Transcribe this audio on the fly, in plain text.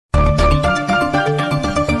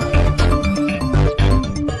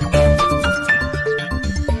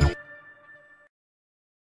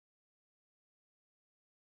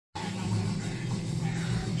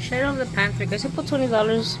Pantry because I put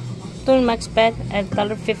 $20 doing max bet at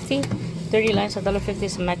 $1.50. 30 lines at $1.50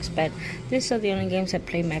 is max bet. These are the only games I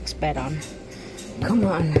play max bet on. Come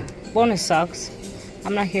on. Bonus sucks.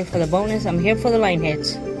 I'm not here for the bonus. I'm here for the line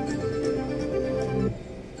hits.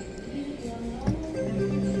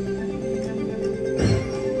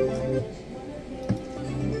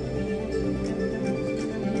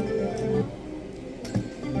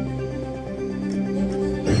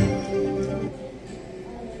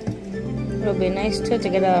 It'll be nice too to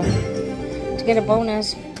get a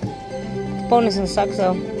bonus. Bonus and sucks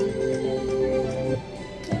though.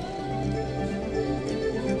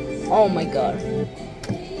 Oh my god.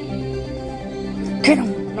 Get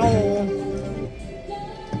him! No.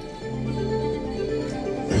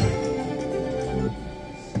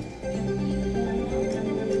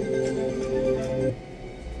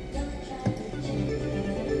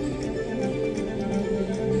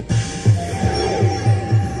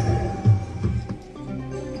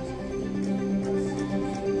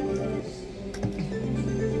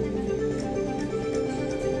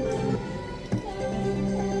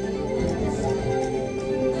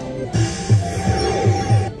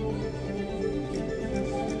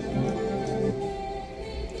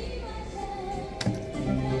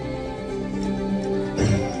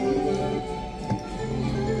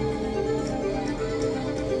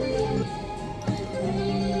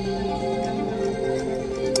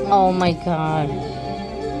 Oh my god.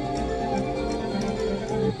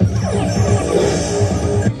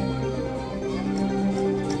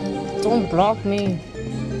 Don't block me.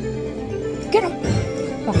 Get him!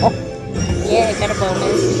 Oh, yeah, got a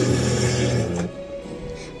bonus.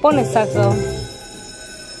 Bonus sucks though.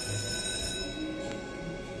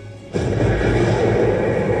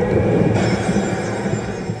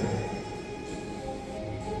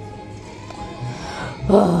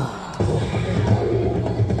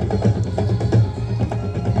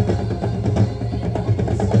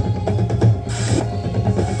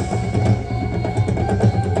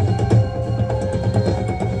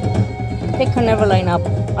 They can never line up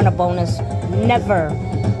on a bonus. Never.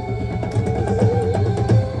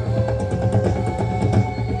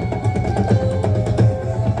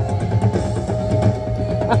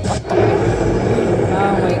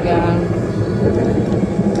 Oh my god.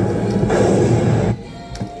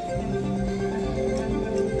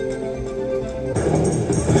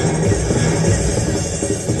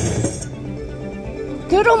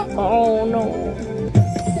 Get him! Oh no.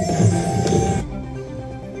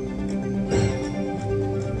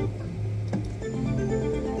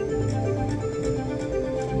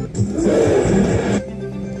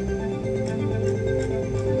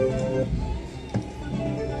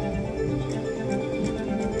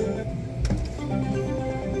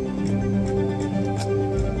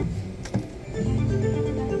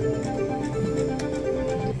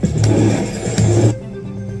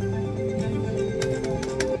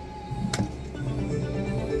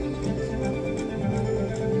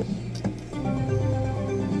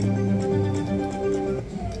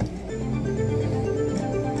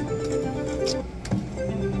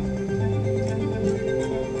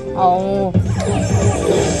 Oh.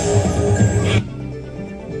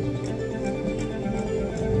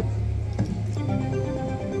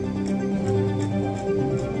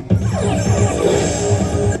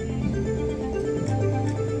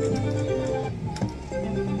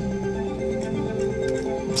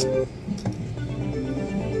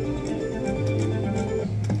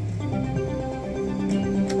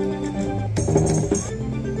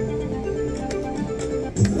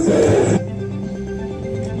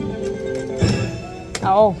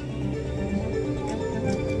 Oh.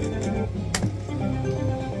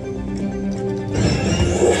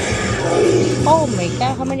 Oh my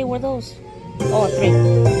god, how many were those? Oh, 3.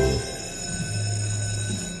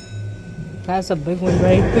 That's a big one,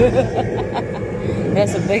 right?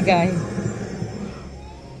 That's a big guy.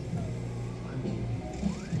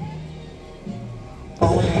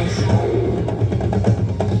 Bonus.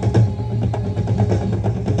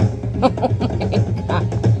 Oh my god.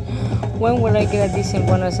 When will I get a decent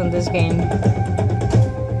bonus on this game?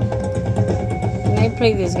 And I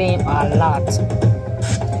play this game a lot.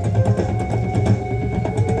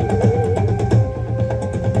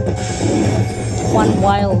 One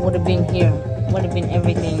while would have been here. Would have been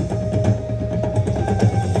everything.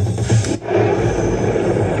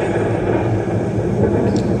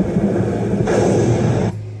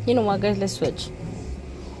 You know what, guys? Let's switch.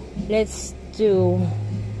 Let's do...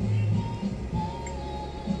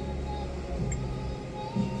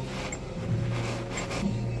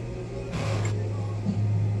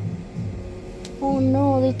 Oh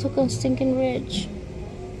no, they took on Stinking Rich.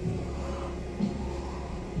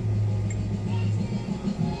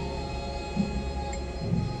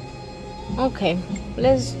 Okay,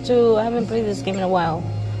 let's do. I haven't played this game in a while.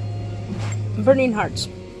 Burning Hearts.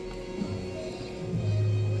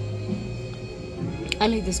 I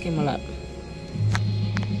like this game a lot.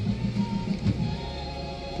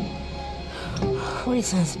 Really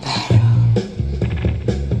sounds bad.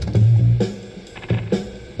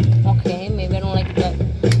 Okay, maybe I don't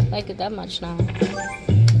like it that much now.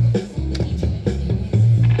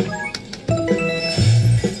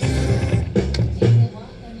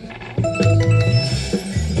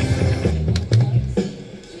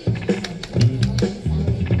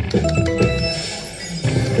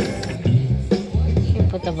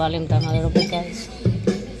 Put the volume down a little bit, guys.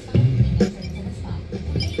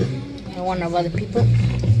 I don't want to bother people.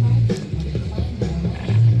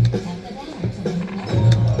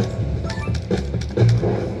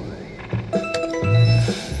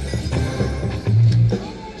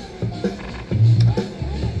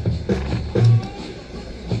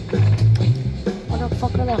 What the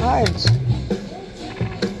fuck are the hearts?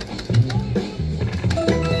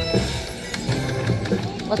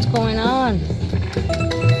 What's going on?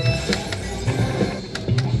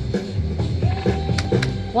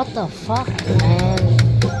 What the fuck,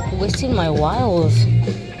 man? Wasting my wiles.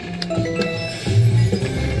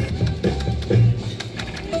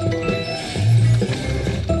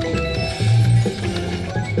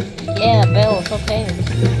 Yeah, bells, okay.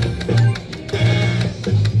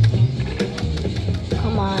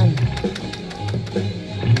 Come on.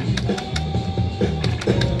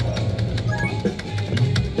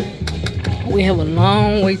 We have a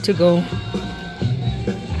long way to go.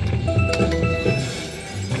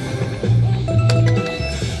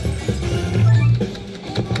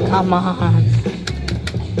 Come on.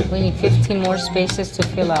 We need 15 more spaces to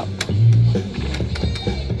fill up.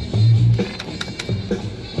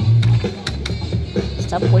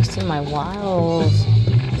 Stop wasting my wiles.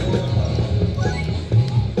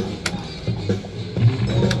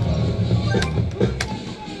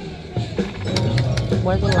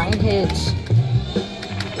 Where the line hits.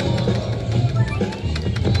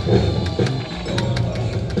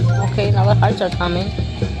 Okay, now the hearts are coming.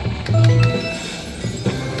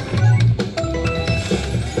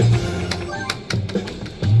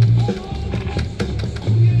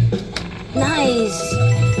 Nice!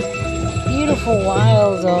 Beautiful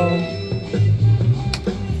wild though.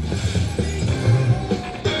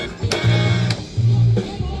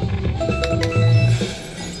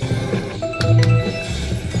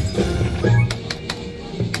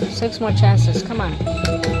 Six more chances, come on.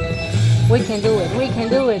 We can do it, we can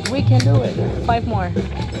do it, we can do it. 5 more.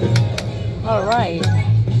 Alright.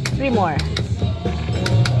 3 more.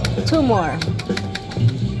 2 more.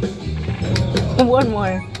 1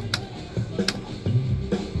 more.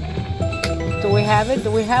 Do we have it?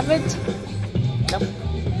 Do we have it? Nope.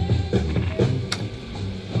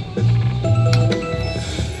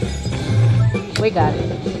 We got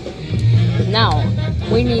it. Now,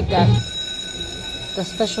 we need the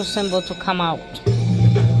special symbol to come out.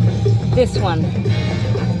 This one.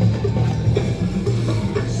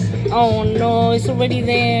 Oh no, it's already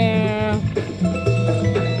there.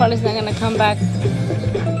 Probably it's not gonna come back.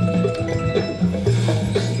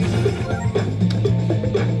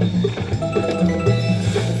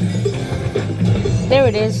 There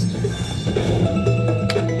it is.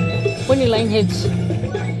 When the line hits.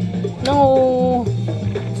 No.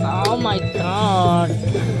 Oh my god.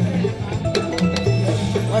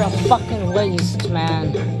 What a fucking waste,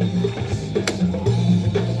 man.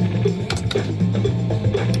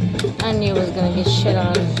 I knew it was gonna get shit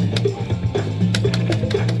on.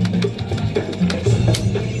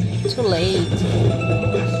 Too late.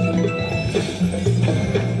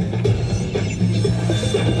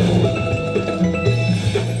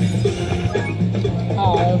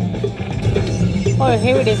 Oh,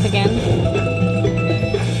 here it is again.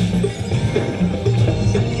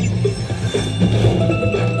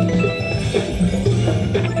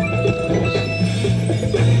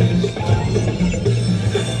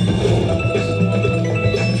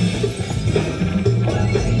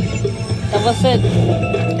 That was it.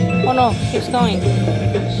 Oh no, keeps going.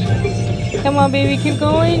 Come on, baby, keep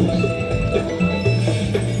going.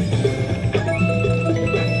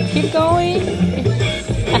 Keep going.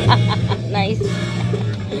 Nice.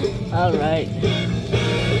 All right.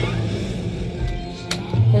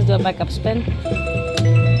 Let's do a backup spin.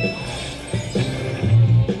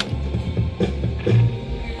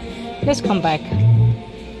 Let's come back.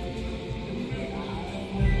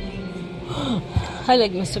 I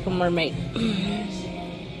like Mystical Mermaid.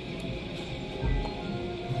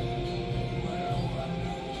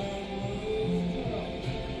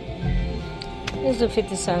 Let's do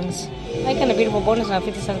 50 cents. I got a beautiful bonus on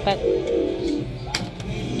 50 cents bet.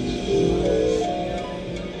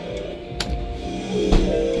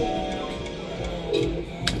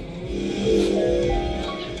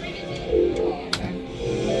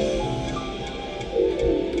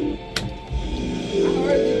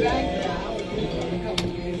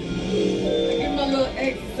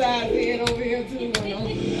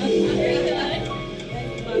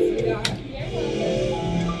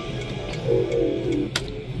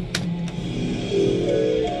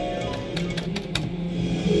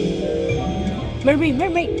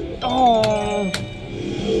 Mermaid! Oh!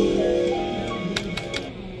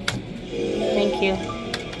 Thank you.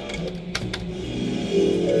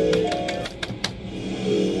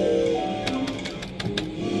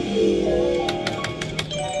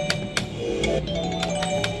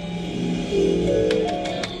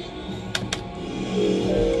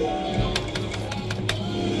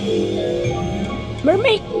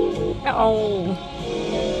 Mermaid! Oh!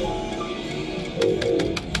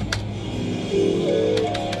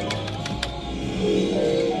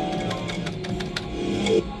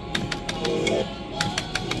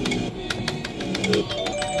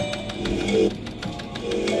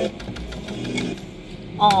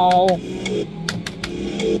 Oh.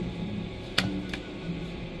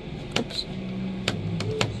 Oops.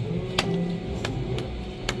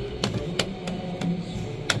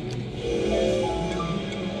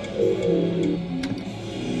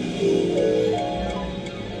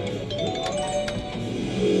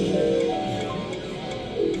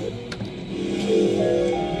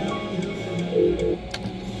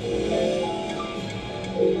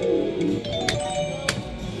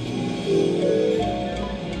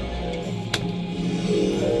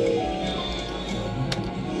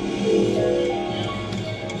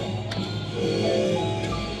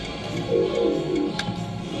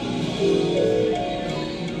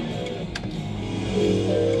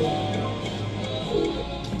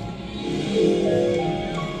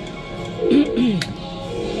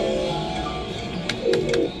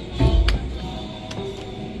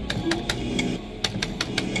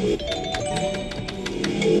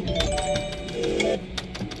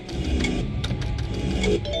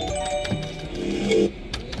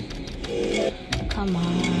 Come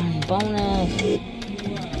on, bonus.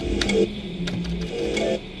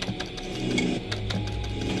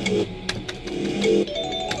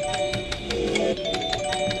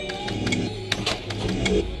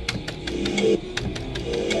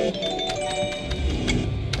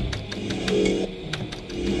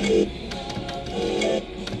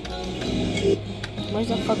 Where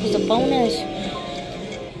the fuck is the bonus?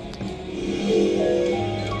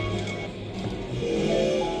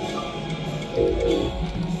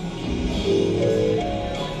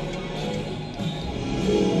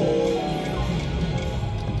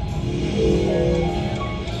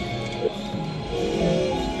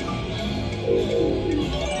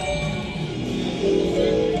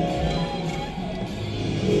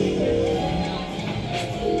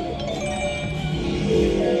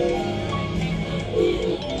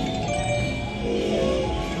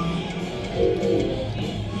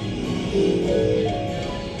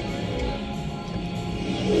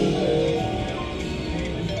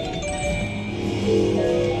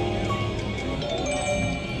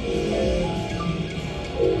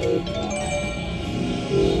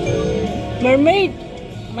 Mermaid!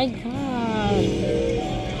 My God!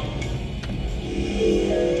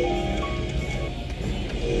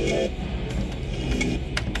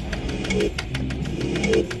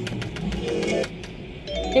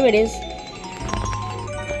 Here it is.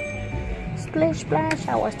 Splish splash,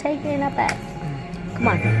 I was taking a bath. Come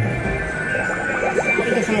on. Let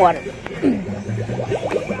me get some water.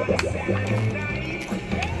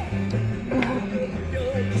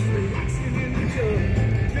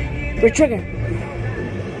 Retrigger.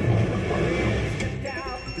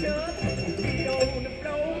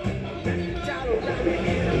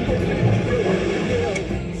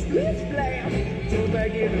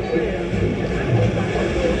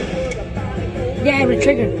 Yeah,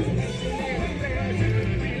 retrigger.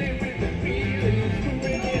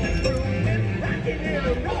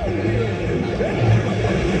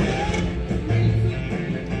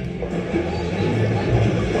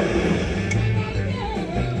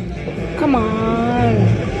 Come on.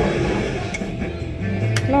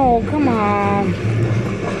 No, come on.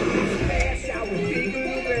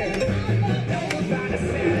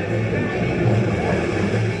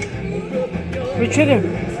 Retrigger.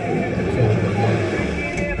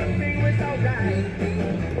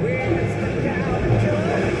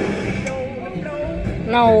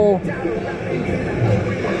 No.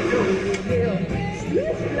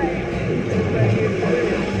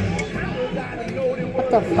 What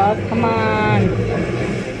the fuck? Come on.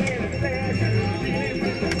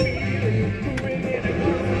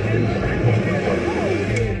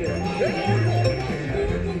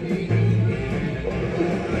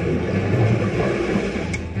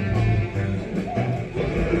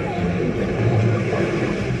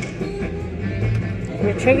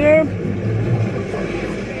 Trigger.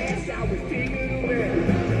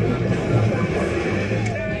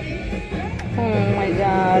 Oh my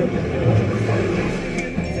god.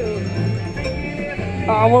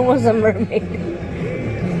 Oh, what was a mermaid?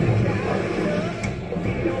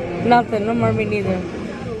 Nothing, no mermaid either.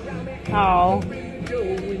 Oh.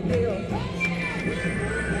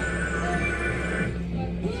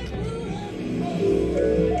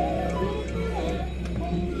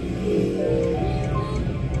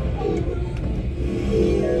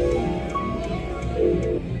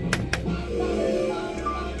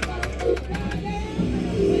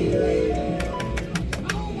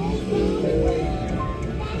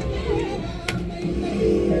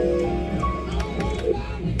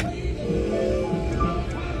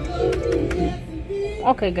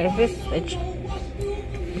 Okay, guys, this switch.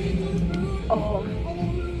 Oh.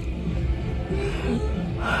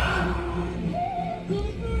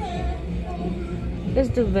 Let's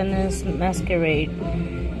do Venice Masquerade.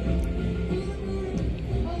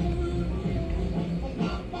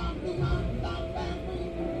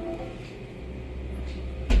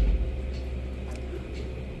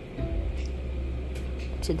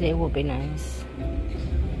 Today will be nice.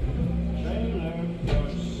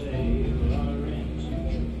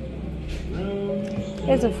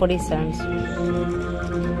 Here's a 40 cents.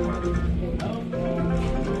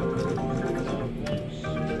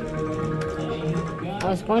 I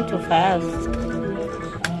was going too fast.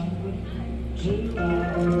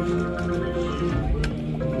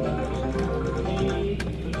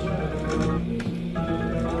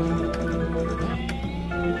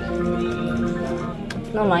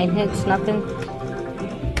 No line hits, nothing.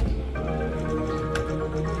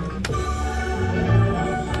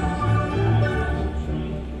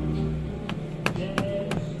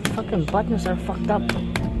 Fucking buttons are fucked up.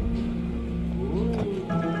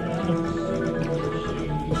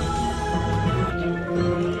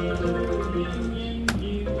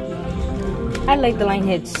 I like the line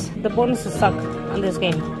hits. The bonuses suck on this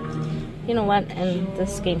game. You know what? And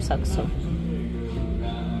this game sucks, so.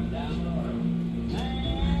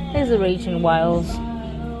 There's the Raging Wilds.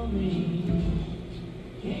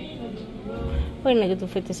 We're gonna get to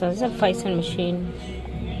 50 cents. It's a 5-cent machine.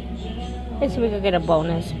 Let's see if we can get a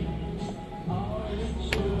bonus.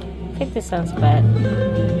 50 cents bad.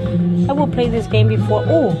 I will play this game before.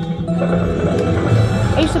 Oh!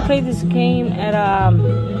 I used to play this game at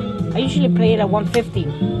I usually play it at 150.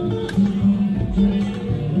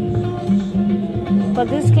 But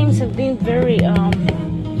these games have been very I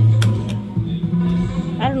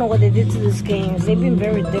don't know what they did to these games. They've been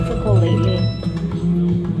very difficult lately.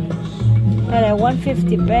 But at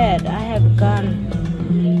 150 bad, I have gotten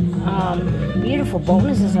beautiful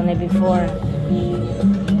bonuses on it before.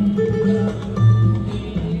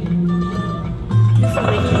 This is a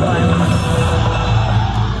Raging Wild.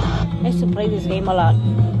 I used to play this game a lot.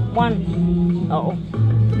 Uh-oh.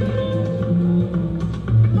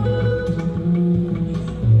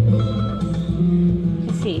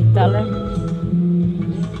 Let's see, dollar.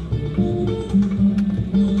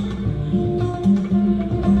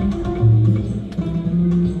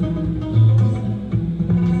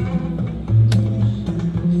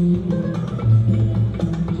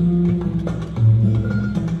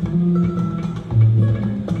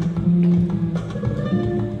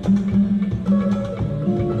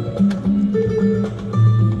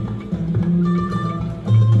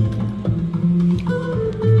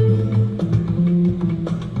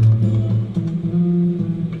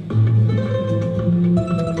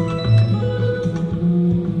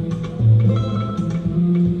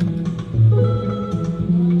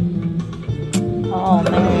 Oh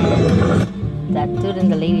man, that dude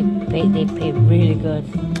and the lady they pay really good.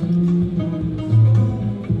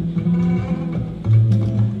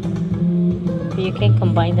 But you can't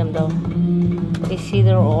combine them though. It's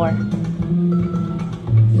either or.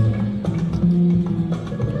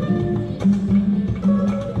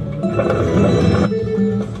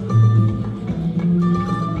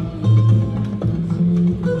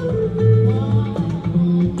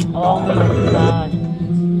 Oh my god.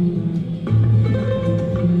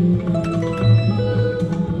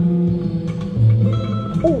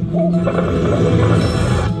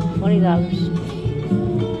 $40.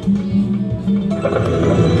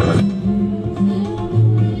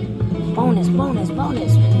 Bonus, bonus,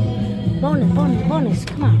 bonus. Bonus, bonus, bonus.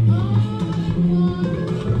 Come on.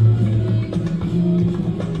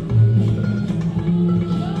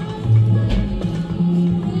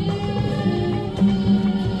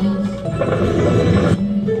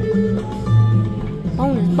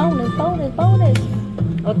 Bonus, bonus, bonus, bonus.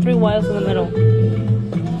 Oh, 3 wilds in the middle.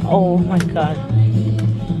 Oh my god.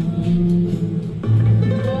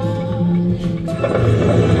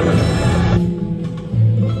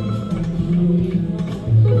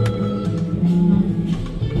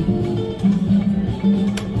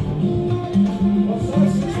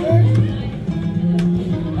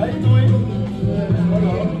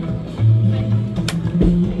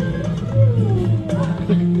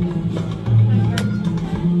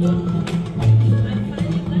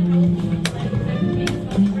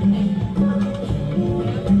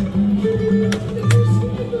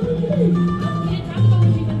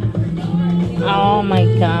 Oh my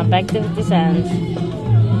god, back to 50 cents.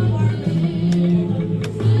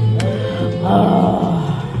 Oh.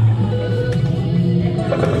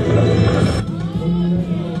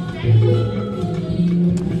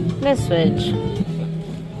 Let's switch.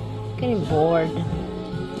 Getting bored.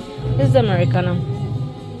 This is Americano.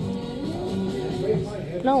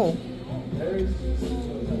 No.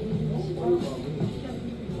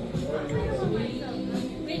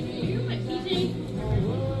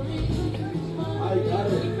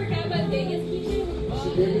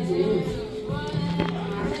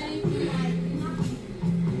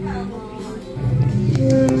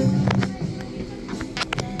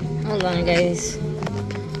 Hold on, guys.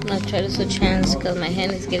 I'm gonna try to switch hands because my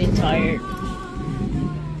hand is getting tired.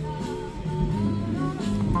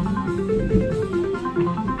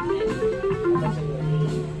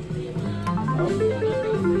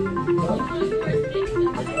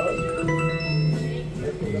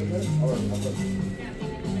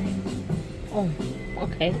 Oh,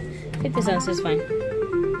 okay. 50 cents is fine.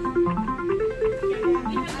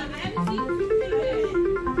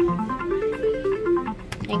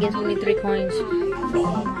 I guess we need 3 coins.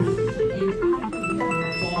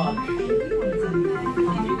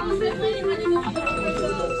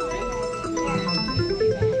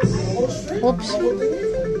 Whoops.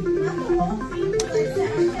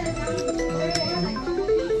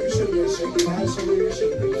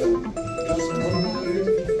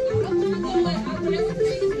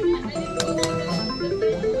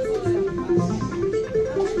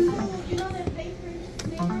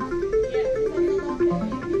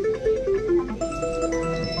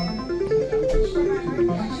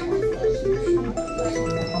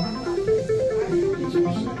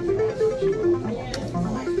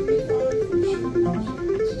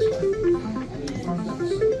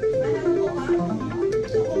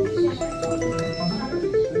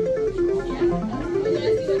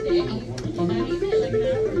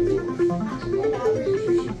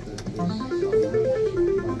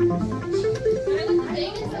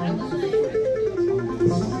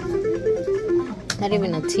 Not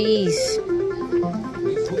even a tease.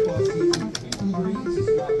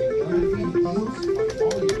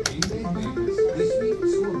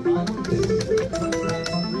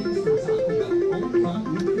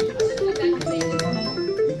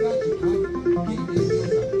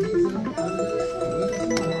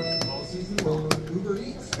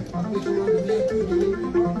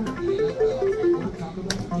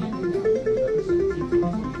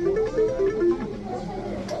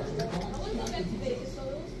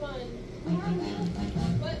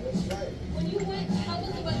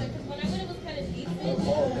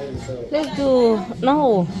 Let's do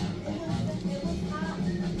no.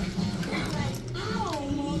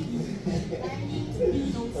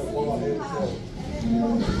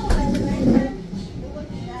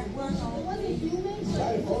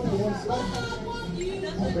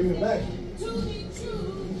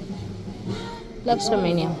 Lobster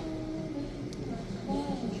Mania.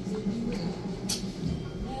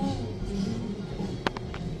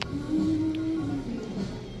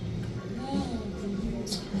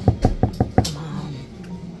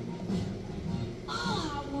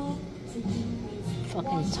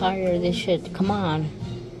 Fucking tired of this shit. Come on.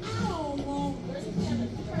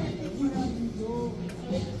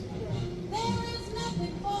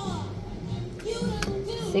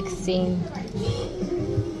 $16.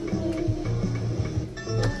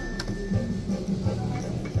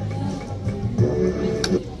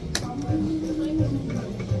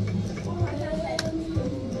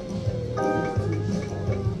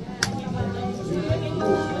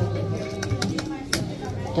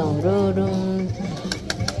 Dum dum dum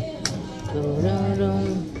dum dum.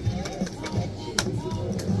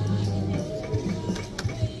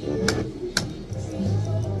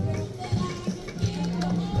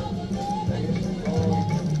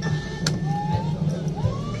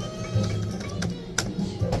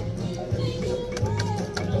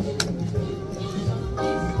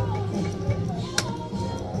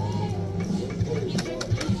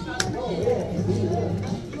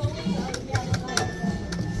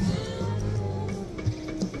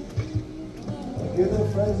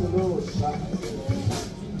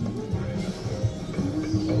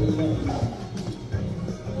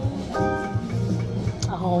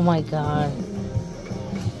 Oh my god.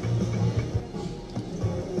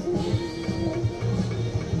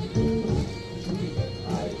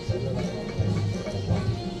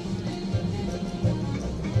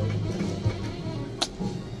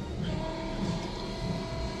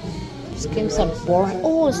 These games are boring.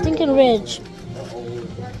 Oh, Stinking Ridge.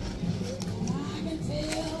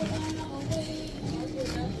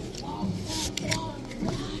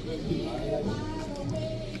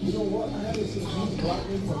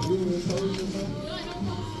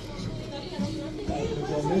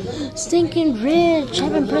 Stinking Ridge. I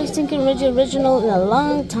haven't played Stinking Ridge original in a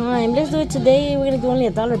long time. Let's do it today. We're gonna do only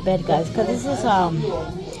 $1 bet, guys, because this is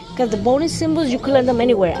because the bonus symbols you collect them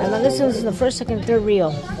anywhere, and then this is in the first, second, third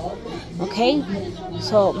reel. Okay,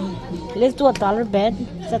 so let's do $1 bet.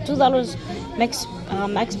 It's a $2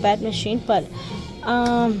 max bet machine, but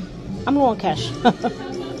I'm low on cash.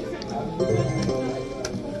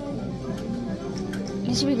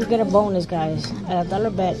 Let's see if we could get a bonus, guys, at $1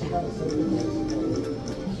 bet.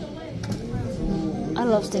 I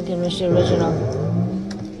love Stinking Ridge, the original.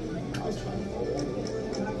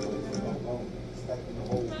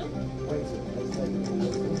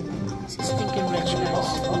 This is Stinking Ridge, guys.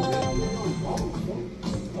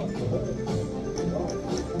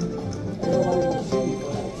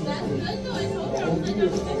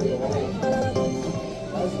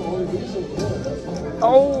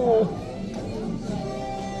 Oh!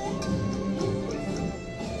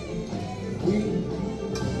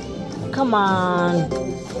 Come on.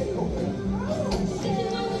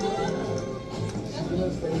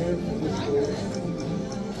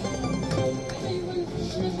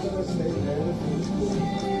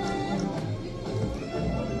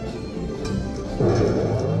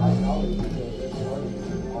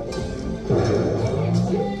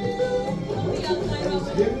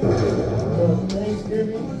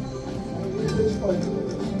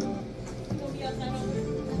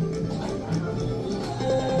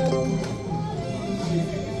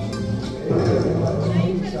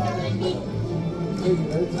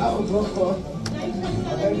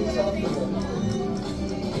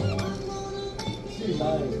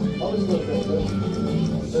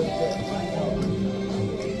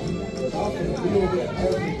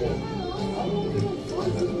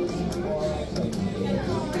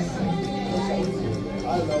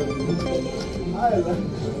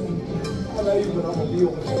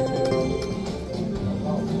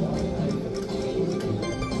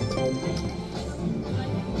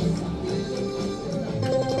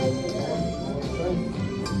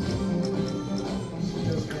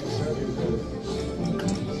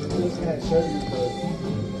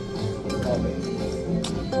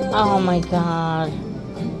 Oh my god.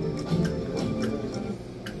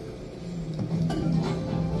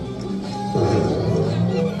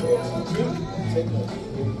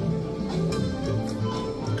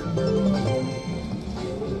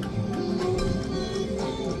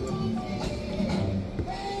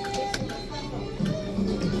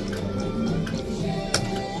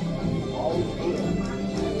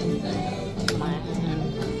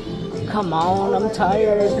 Come on, I'm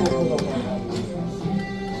tired.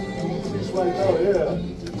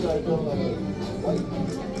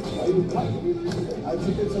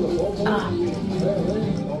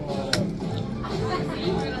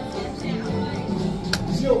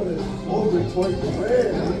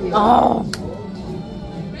 Oh.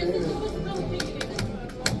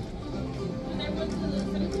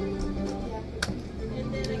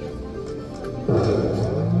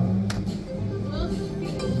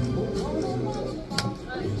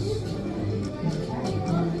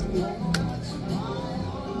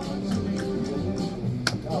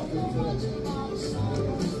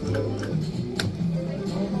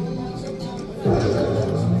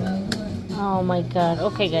 Oh my god.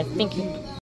 Okay, guys. Thank you.